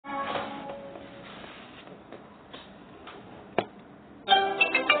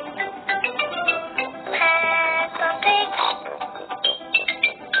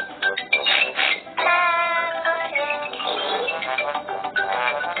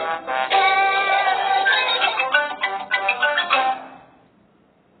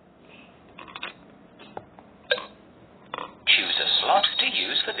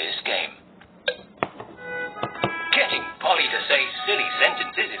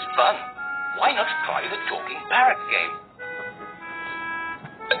why not try the talking parrot game?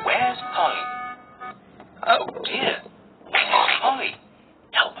 Where's Polly? Oh dear. Polly,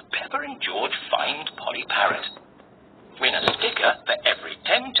 help Peppa and George find Polly Parrot. Win a sticker for every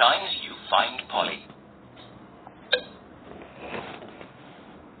 10 times you find Polly.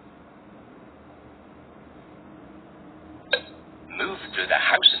 Move through the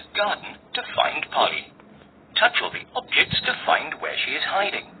house and garden to find Polly. Touch all the objects to find where she is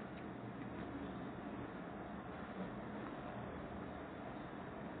hiding.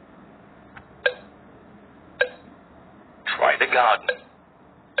 Try the garden.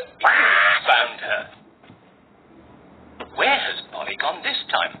 Found her. Where has Polly gone this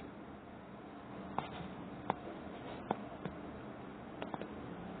time?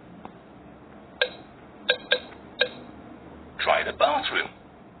 Try the bathroom.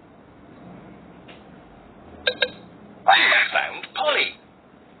 Found Polly.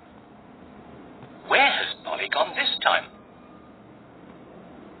 Where has Polly gone this time?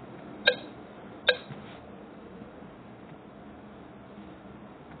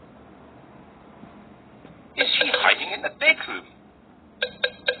 Is she hiding in the bedroom?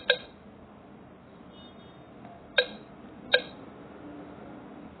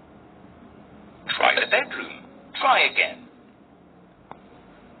 Try the bedroom. Try again.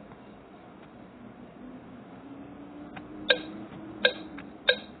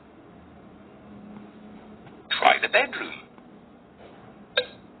 Try the bedroom.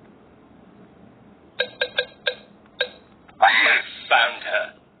 Found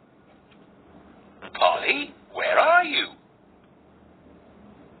her. Polly, where are you?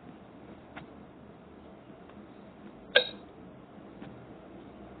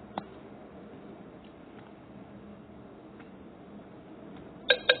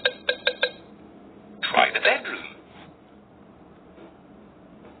 Try the bedroom.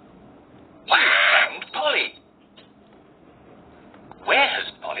 Found Polly. Where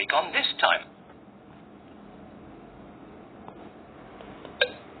has Polly gone this time?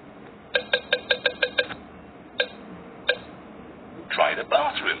 Try the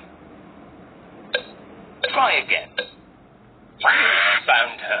bathroom. Try again.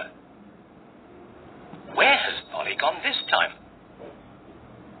 Found her. Where has Polly gone this time?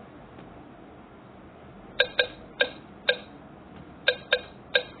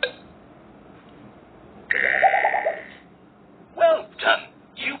 Well done.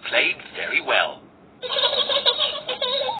 You played very well.